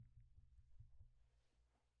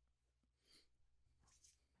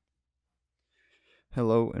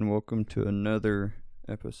Hello and welcome to another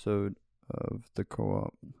episode of the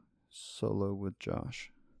Co-op Solo with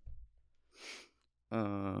Josh.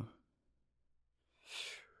 It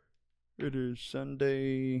is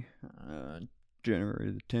Sunday,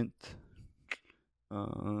 January the 10th.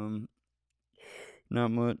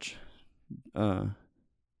 Not much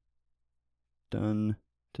done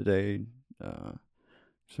today.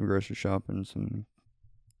 Some grocery shopping, some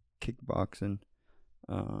kickboxing.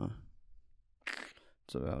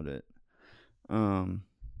 That's about it. It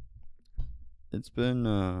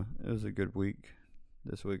was a good week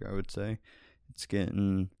this week, I would say.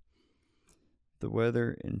 The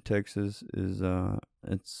weather in Texas is,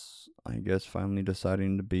 it's, I guess, finally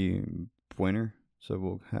deciding to be winter. So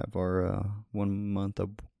we'll have our 1 month of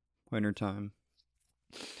winter time.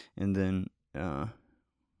 And then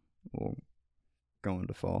we'll go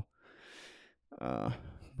into fall.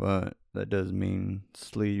 But that does mean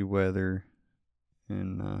sleety weather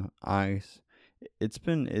and ice. It's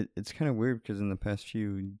kind of weird because in the past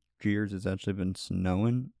few years it's actually been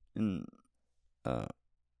snowing in a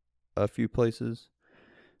few places,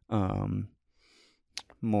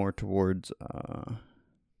 more towards the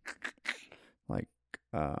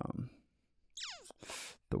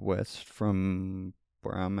west from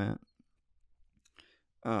where I'm at,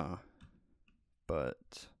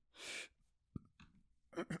 but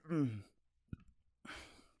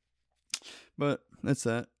that's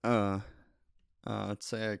that. I'd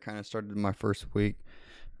say I kind of started my first week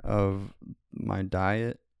of my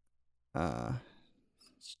diet.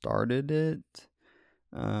 Started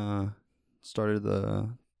the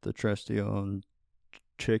terrestrial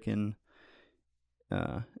chicken,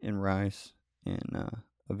 and rice and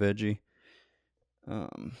a veggie.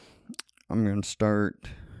 I'm gonna start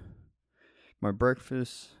my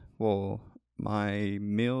breakfast. Well, my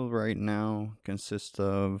meal right now consists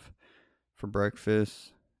of, for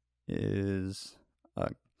breakfast, is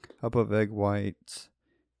a cup of egg whites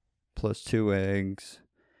plus 2 eggs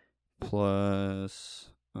plus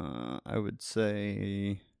I would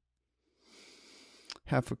say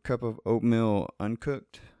half a cup of oatmeal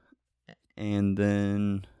uncooked, and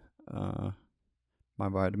then my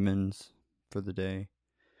vitamins for the day,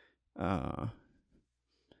 and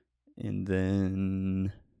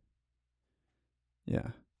then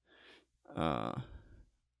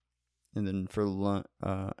and then for lunch,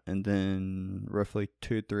 and then roughly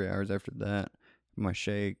 2-3 hours after that, my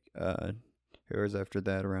shake. Hours after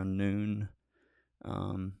that, around noon,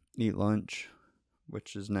 eat lunch,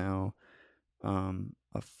 which is now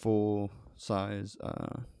a full size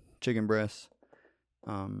chicken breast,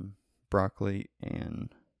 broccoli,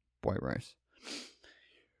 and white rice.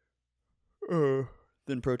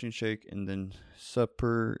 Then protein shake, and then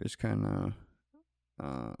supper is kind of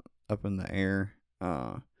up in the air.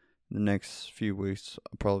 The next few weeks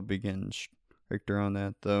I'll probably be getting stricter on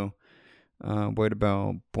that, though. Weighed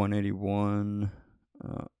about 181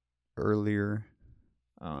 earlier.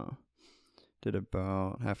 Did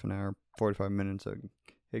about half an hour, 45 minutes of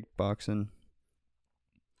kickboxing.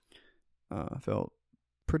 Felt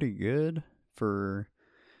pretty good for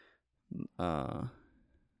the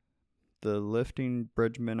lifting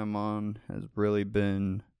regimen I'm on has really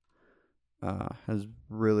been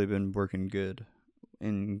working good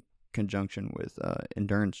in conjunction with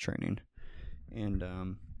endurance training, and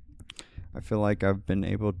I feel like I've been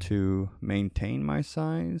able to maintain my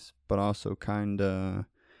size, but also kind of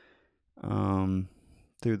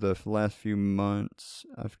through the last few months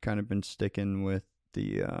I've kind of been sticking with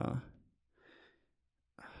the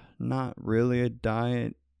not really a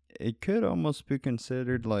diet. It could almost be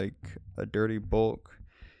considered like a dirty bulk,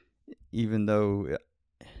 even though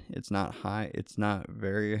it's not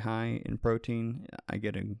very high in protein. I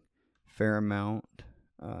get a fair amount.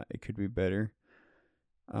 It could be better.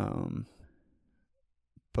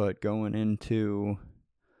 But going into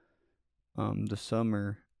the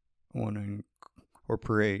summer, I want to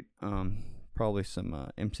incorporate probably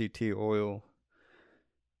some MCT oil.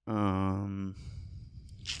 I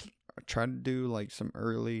try to do like some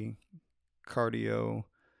early cardio.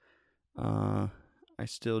 I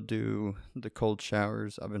still do the cold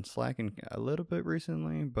showers. I've been slacking a little bit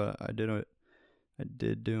recently, but I did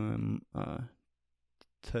do them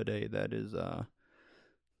today. That is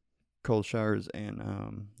cold showers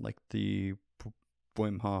and like the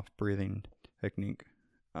Wim Hof breathing technique.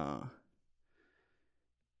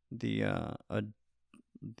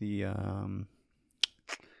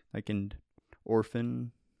 Like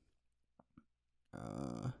endorphin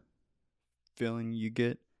feeling you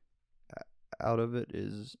get out of it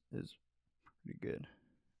is pretty good.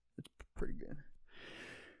 It's pretty good.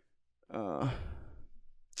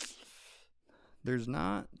 there's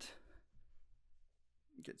not,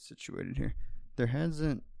 get situated here. There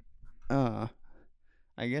hasn't, I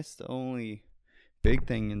guess the only big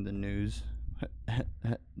thing in the news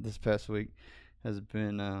this past week has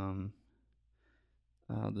been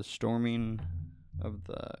the storming of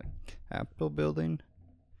the Capitol building,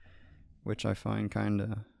 which I find kind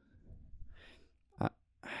of,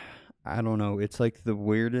 I don't know, it's like the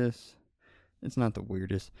weirdest. It's not the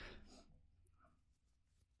weirdest.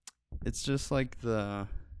 It's just like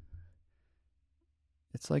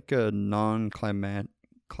it's like a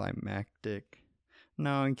climactic.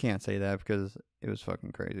 No, I can't say that because it was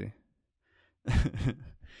fucking crazy.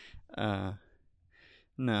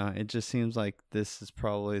 No, it just seems like this is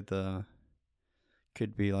probably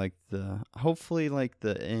could be like hopefully like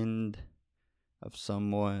the end of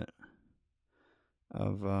somewhat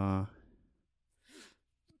of, I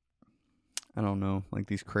don't know, like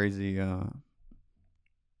these crazy,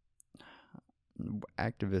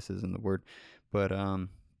 activist isn't the word, but,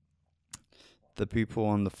 the people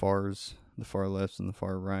on the far left and the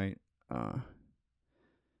far right,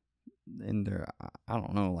 in their, I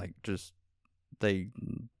don't know, like just, they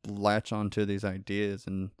latch onto these ideas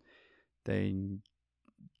and they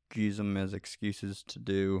use them as excuses to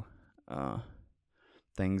do,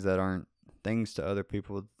 things to other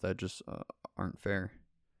people that just, aren't fair.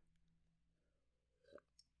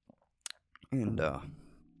 And,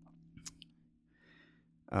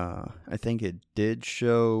 I think it did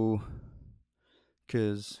show,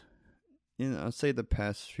 because, I'd say the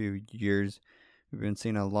past few years, we've been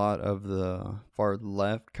seeing a lot of the far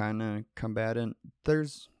left kind of combatant.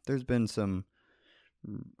 There's been some,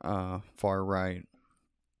 far right,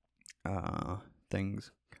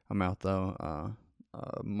 things come out though,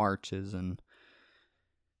 marches and,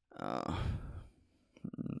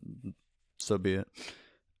 so be it,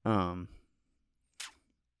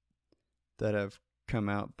 that have come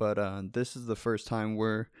out, but this is the first time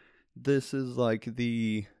where this is like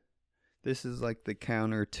the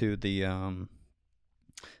counter to the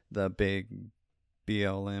big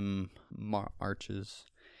BLM marches,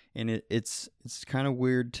 and it's kind of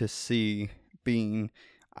weird to see. Being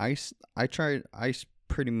I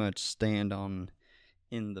pretty much stand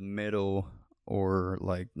in the middle, or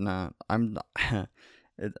like not. I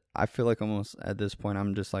feel like almost at this point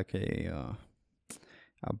I'm just like a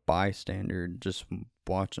bystander, just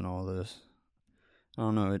watching all this. I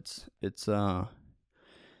don't know.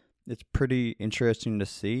 It's pretty interesting to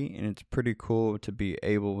see, and it's pretty cool to be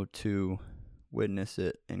able to witness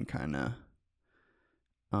it and kind of,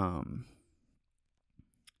 I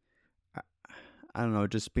don't know,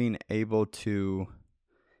 just being able to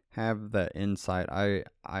have that insight. I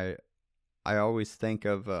always think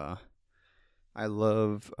of, I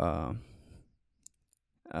love,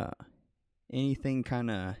 anything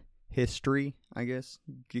kind of history, I guess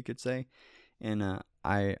you could say. And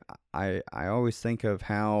I always think of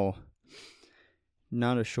how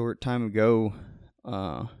not a short time ago,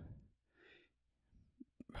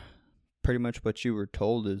 pretty much what you were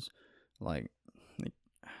told is like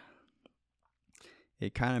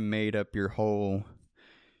it kind of made up your whole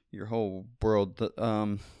world.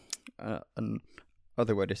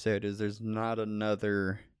 Another way to say it is there's not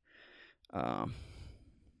another,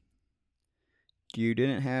 you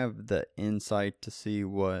didn't have the insight to see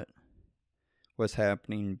what was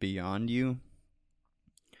happening beyond you.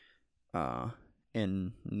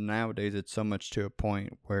 And nowadays it's so much to a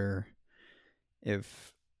point where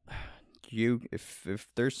if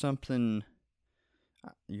there's something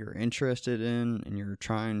you're interested in and you're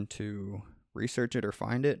trying to research it or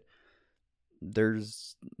find it,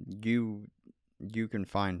 you can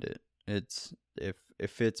find it. It's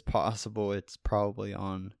if it's possible, it's probably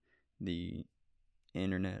on the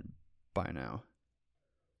internet by now.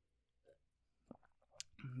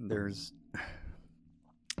 There's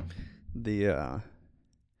the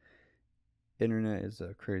internet is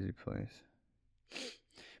a crazy place.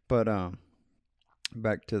 But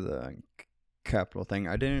back to the Capitol thing.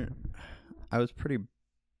 I was pretty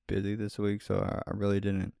busy this week, so I really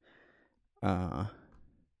didn't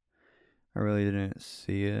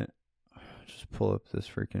see it. Just pull up this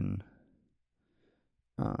freaking,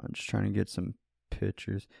 just trying to get some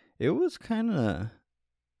pictures. It was kind of,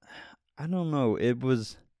 I don't know, it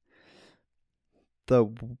was,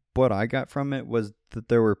 what I got from it was that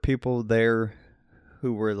there were people there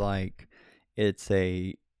who were like, it's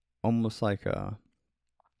almost like a,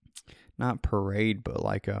 not parade, but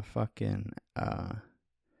like a fucking,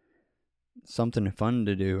 something fun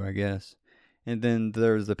to do, I guess. And then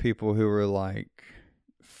there's the people who were like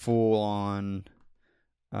full on,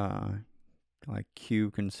 like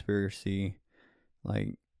Q conspiracy,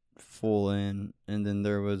 like full in, and then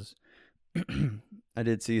there was I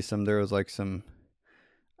did see there was like some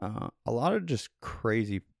a lot of just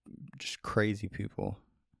crazy people.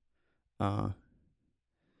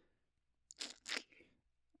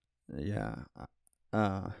 Yeah.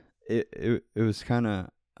 Uh it was kind of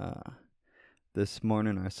this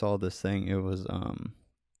morning I saw this thing. It was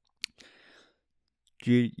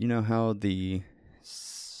you know how the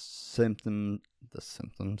symptoms the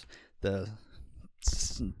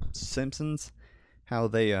Simpsons, how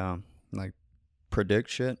they like predict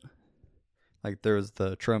shit. Like there was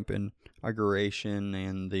the Trump inauguration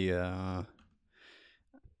and the I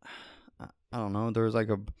don't know, there was like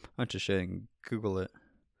a bunch of shit. Google it.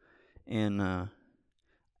 And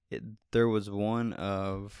there was one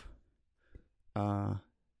of let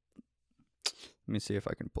me see if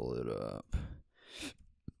I can pull it up.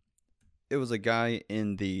 It was a guy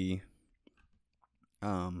in the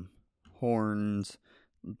horns,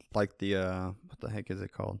 like the what the heck is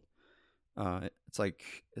it called? It's like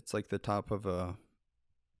the top of a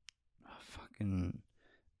fucking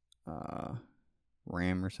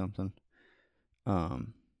ram or something.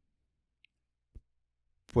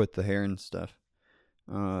 With the hair and stuff.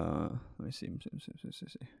 Let me see.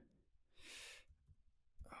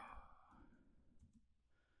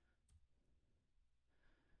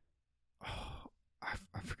 Oh,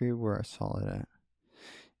 I forget where I saw it at.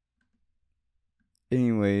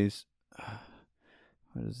 Anyways,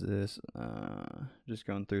 what is this? Just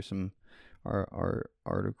going through some our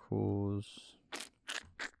articles.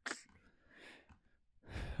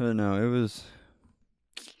 No, it was.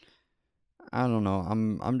 I don't know.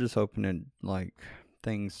 I'm just hoping it like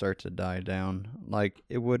things start to die down. Like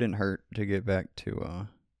it wouldn't hurt to get back to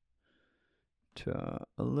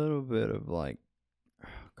a little bit of like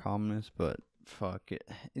calmness, but fuck it.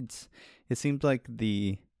 It seems like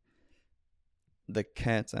the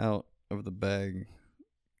cat's out of the bag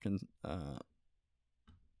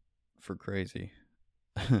for crazy.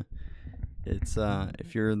 It's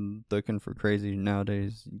if you're looking for crazy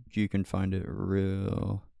nowadays, you can find it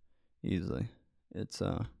real easily.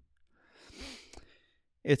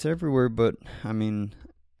 It's everywhere, but I mean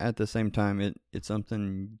at the same time it's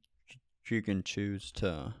something you can choose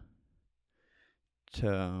to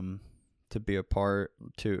be a part,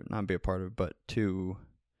 to not be a part of, but to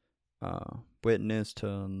witness,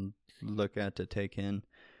 to look at, to take in.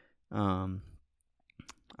 I've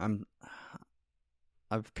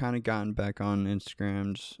kind of gotten back on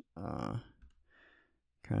Instagram, just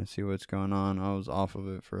kind of see what's going on. I was off of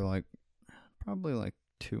it for like probably like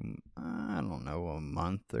I don't know, a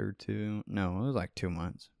month or two. No, it was like 2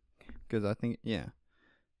 months. Because I think, yeah.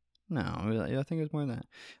 No, I think it was more than that.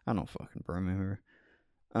 I don't fucking remember.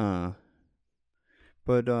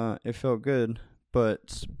 But it felt good.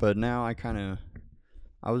 But now I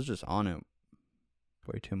was just on it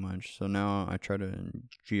way too much. So now I try to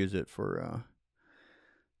use it for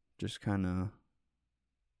just kind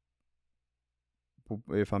of,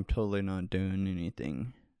 if I'm totally not doing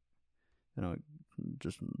anything, then I'll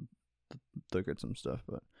just look at some stuff.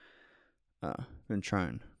 But been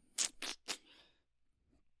trying.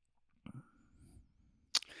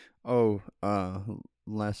 Oh,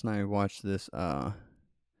 last night I watched this. It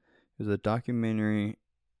was a documentary.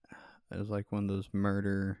 It was like one of those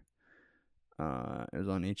murder. It was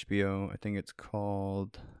on HBO. I think it's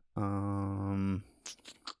called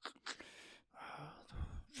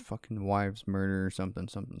fucking wives murder or something.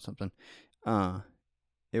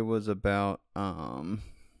 It was about oh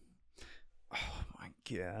my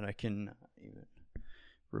god, I cannot even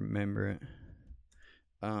remember it.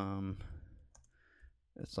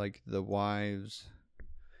 It's like the wives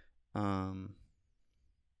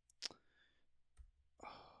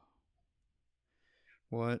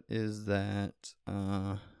what is that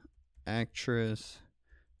actress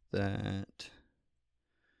that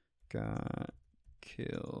got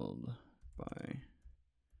killed by,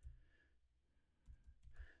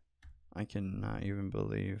 I cannot even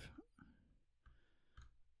believe.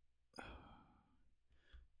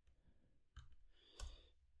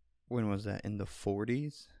 When was that? In the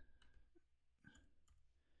 40s?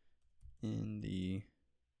 In the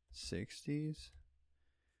 60s?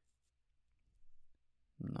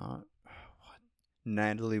 Not what?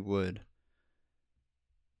 Natalie Wood.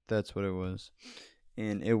 That's what it was.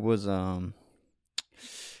 And it was I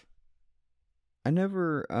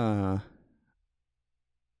never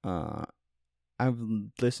I've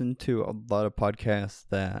listened to a lot of podcasts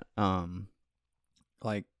that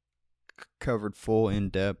like covered full in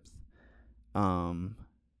depth like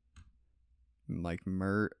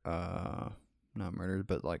not murders,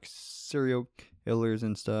 but like serial killers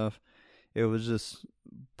and stuff. it was just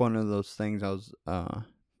one of those things.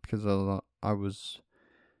 Because I was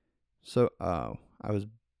so I was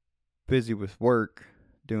busy with work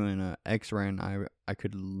doing X-ray, and I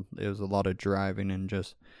could it was a lot of driving and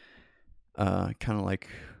just kind of like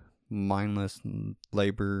mindless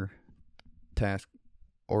labor task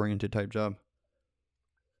oriented type job.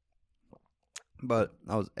 But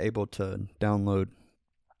I was able to download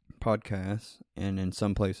podcasts and in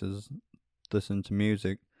some places listen to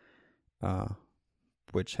music,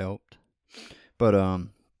 which helped. But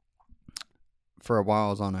for a while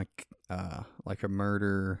I was on a like a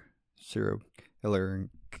murder serial killer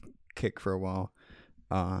kick for a while.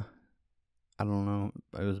 I don't know.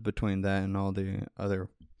 It was between that and all the other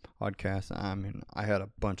podcasts. I mean, I had a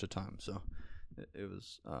bunch of time, so it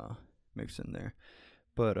was mixed in there.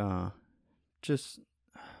 But just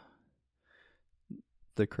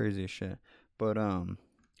the craziest shit. But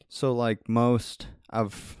so like most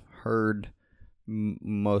I've heard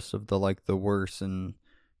most of the like the worst and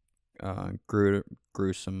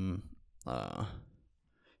gruesome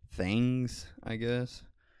things, I guess,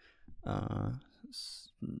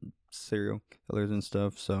 serial killers and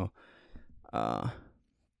stuff. So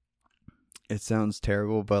it sounds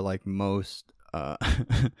terrible, but like most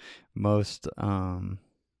most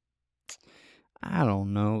I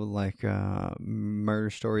don't know, like murder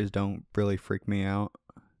stories don't really freak me out.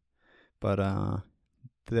 But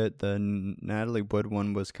the Natalie Wood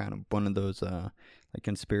one was kind of one of those like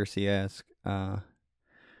conspiracy-esque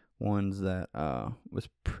ones that was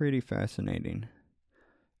pretty fascinating.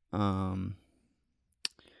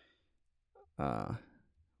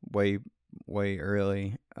 Way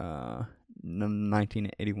early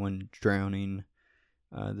 1981 drowning.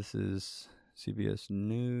 This is CBS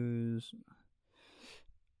News.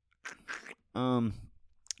 In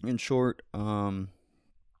short, you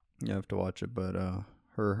have to watch it, but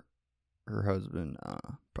her husband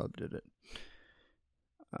probably did it.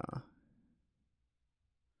 Fuck.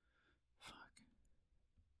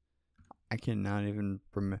 I cannot even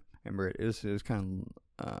remember it. It was kind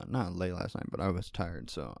of not late last night, but I was tired,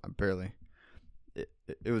 so I barely.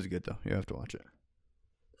 It was good though. You have to watch it.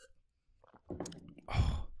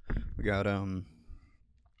 Oh, we got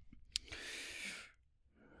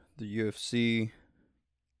the UFC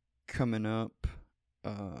coming up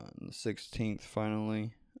on the 16th.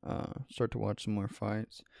 Finally, start to watch some more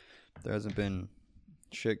fights. There hasn't been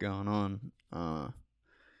shit going on.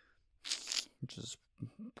 Just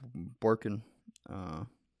working.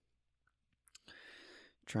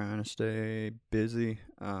 Trying to stay busy.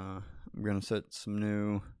 I'm gonna set some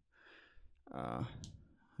new. I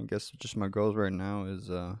guess just my goals right now is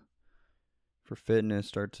for fitness.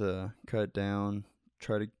 Start to cut down.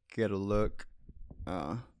 Try to get a look.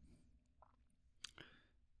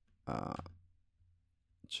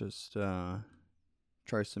 Just try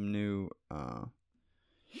some new. I'll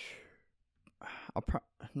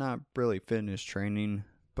not really fitness training,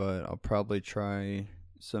 but I'll probably try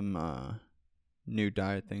some new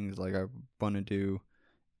diet things. Like I want to do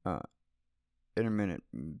intermittent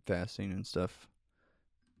fasting and stuff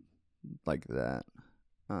like that.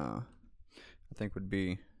 I think would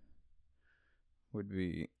be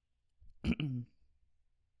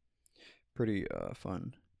pretty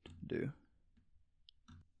fun to do.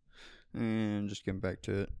 And just getting back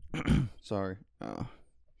to it. Sorry.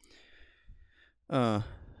 No,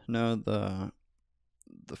 the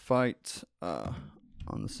fight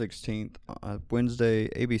on the 16th, Wednesday,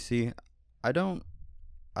 ABC. I don't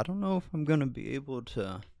know if I'm gonna be able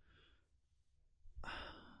to. I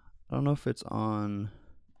don't know if it's on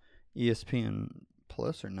ESPN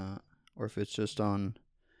Plus or not, or if it's just on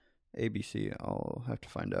ABC. I'll have to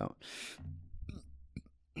find out.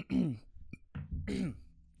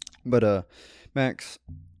 But Max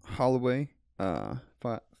Holloway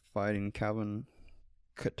fighting Calvin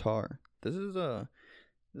Kattar.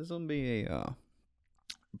 This will be a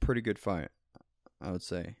pretty good fight, I would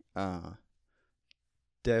say.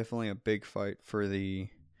 Definitely a big fight for the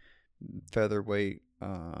featherweight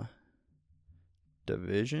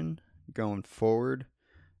division going forward.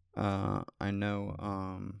 I know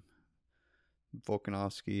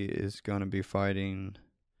Volkanovski is going to be fighting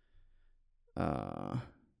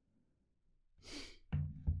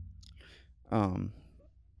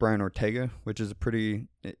Brian Ortega, which is a pretty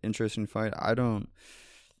interesting fight.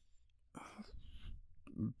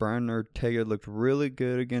 Brian Ortega looked really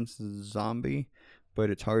good against the Zombie,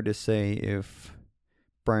 but it's hard to say if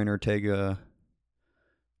Brian Ortega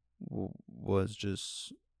was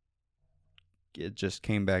just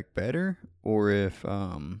came back better, or if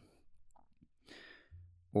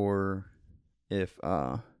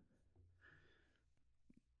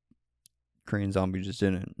Korean Zombie just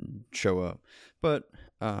didn't show up. But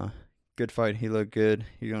good fight. He looked good.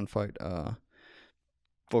 He's gonna fight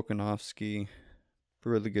Volkanovski.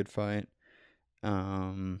 Really good fight.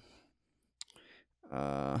 I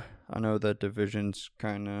know that division's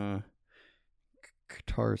kind of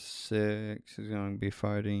Qatar 6 is going to be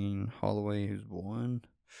fighting Holloway, who's 1.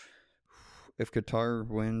 If Qatar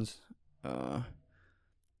wins, I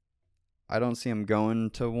don't see him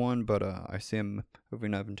going to 1, but I see him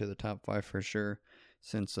moving up into the top 5 for sure,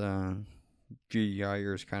 since G.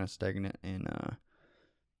 Yair is kind of stagnant and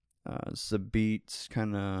Zabit's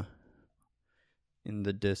kind of in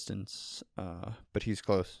the distance, but he's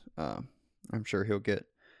close. I'm sure he'll get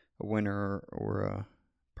a winner or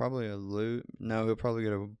probably a lose. No, he'll probably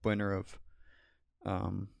get a winner of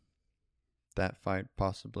that fight,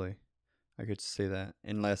 possibly. I could see that,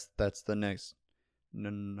 unless that's the next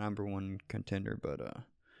number 1 contender, but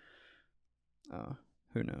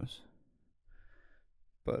who knows.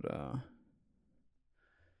 But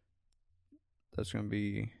that's going to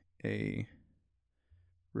be a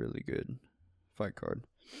really good fight card.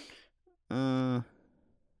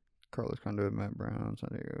 Carlos Condit, Matt Brown,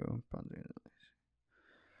 Santiago Ponce.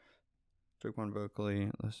 Took one vocally.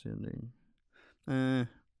 Let's see.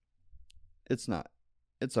 It's not.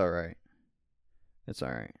 It's alright. It's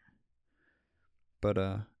alright. But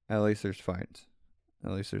at least there's fights.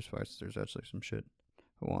 At least there's fights. There's actually some shit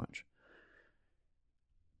to watch.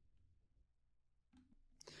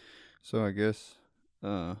 So I guess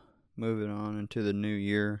moving on into the new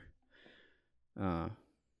year.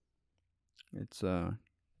 It's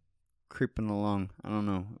creeping along. I don't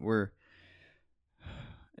know.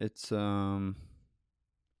 It's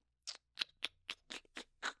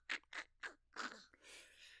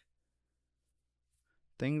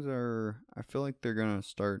things are, I feel like they're gonna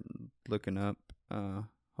start looking up.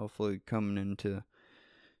 Hopefully coming into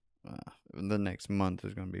the next month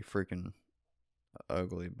is gonna be freaking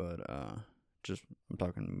ugly, but just I'm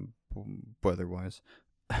talking weather wise.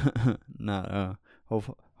 Not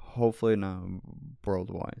hopefully not world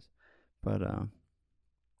wise. But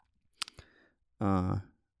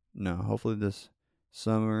no, hopefully this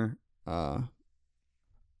summer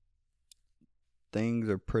things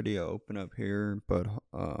are pretty open up here, but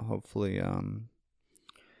hopefully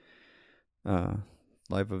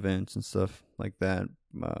live events and stuff like that,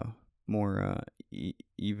 more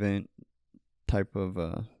event type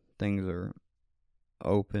of things are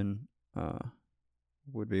open,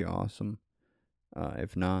 would be awesome.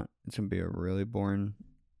 If not, it's gonna be a really boring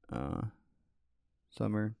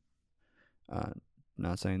summer.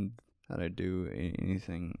 Not saying that I do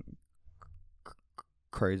anything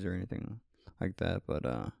crazy or anything like that,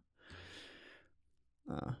 but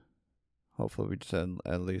hopefully we just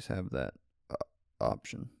at least have that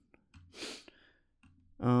option.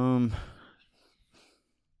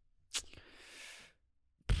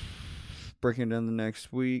 Breaking down the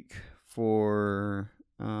next week for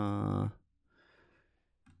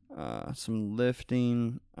some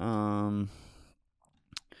lifting.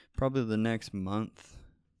 Probably the next month.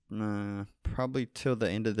 Probably till the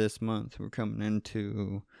end of this month. We're coming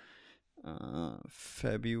into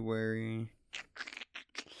February.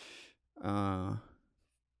 I'll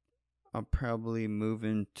probably move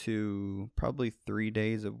into probably 3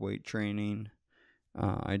 days of weight training.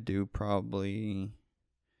 I do probably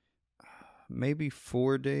maybe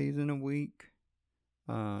 4 days in a week.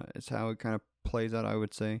 It's how it kind of plays out, I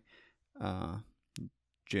would say.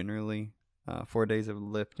 Generally, 4 days of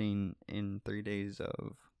lifting and 3 days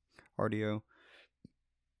of cardio.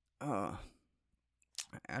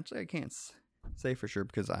 Actually, I can't say for sure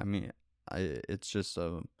because it's just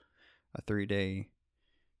a 3-day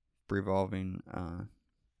revolving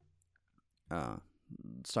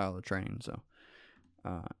style of training. So,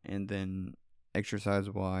 and then exercise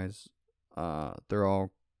wise, they're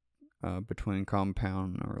all between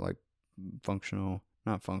compound or like functional,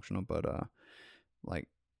 not functional, but like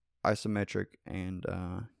isometric and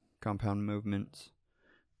compound movements.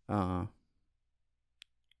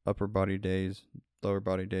 Upper body days, lower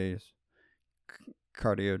body days,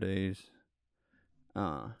 cardio days.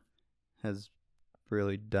 Has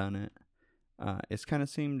really done it. It's kind of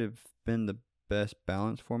seemed to have been the best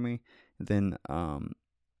balance for me. Then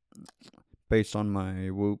based on my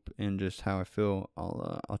whoop and just how I feel,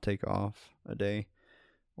 I'll take off a day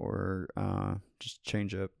or just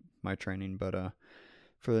change up my training. But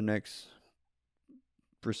for the next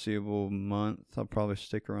foreseeable month, I'll probably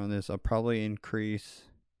stick around this. I'll probably increase.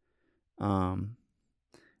 I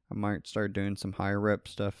might start doing some higher rep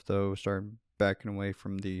stuff though. Start backing away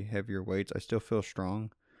from the heavier weights. I still feel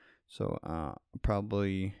strong, so I'll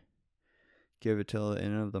probably give it till the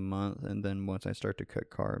end of the month, and then once I start to cut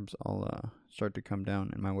carbs, I'll start to come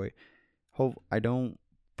down in my weight. I don't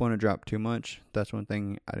want to drop too much. That's one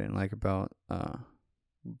thing I didn't like about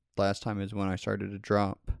last time, is when I started to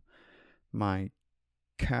drop my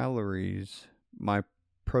calories. My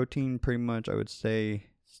protein pretty much, I would say,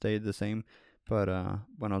 stayed the same, but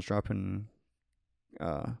when I was dropping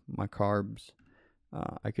my carbs,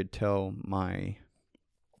 I could tell my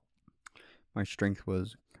strength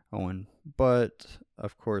was going, but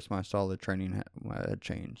of course my solid training had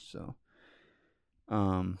changed. So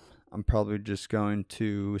I'm probably just going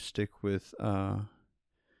to stick with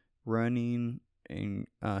running, and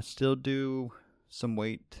still do some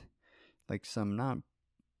weight, like some not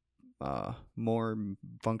more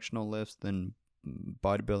functional lifts than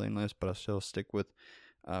bodybuilding lifts, but I'll still stick with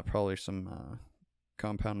probably some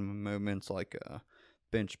compound movements like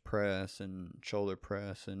bench press and shoulder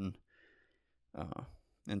press and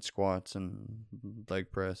squats and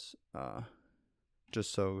leg press,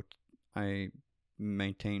 just so I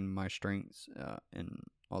maintain my strengths in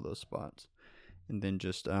all those spots, and then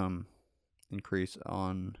just increase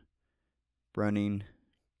on running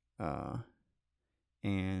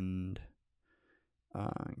and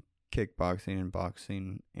kickboxing and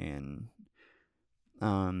boxing. And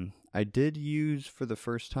I did use for the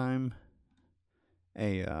first time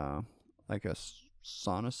a like a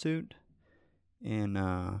sauna suit, and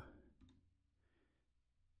I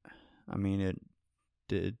mean, it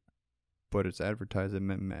did what it's advertised. It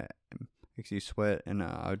makes you sweat, and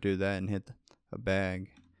I would do that and hit a bag,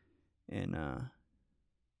 and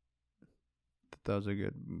that was a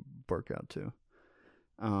good workout too.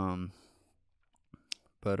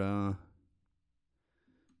 But yeah,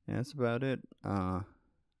 that's about it.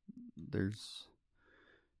 There's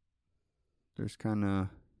kind of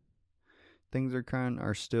things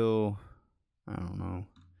are still, I don't know.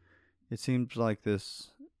 It seems like the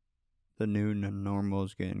new normal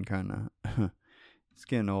is getting kind of it's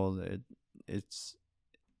getting old.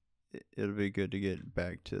 It'll be good to get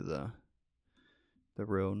back to the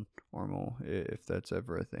real normal, if that's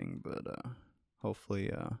ever a thing. But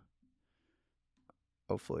hopefully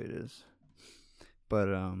it is. But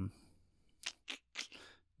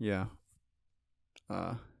yeah.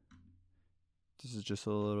 This is just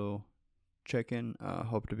a little check-in.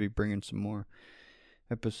 Hope to be bringing some more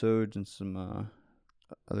episodes and some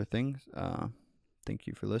other things. Thank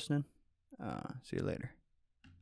you for listening. See you later.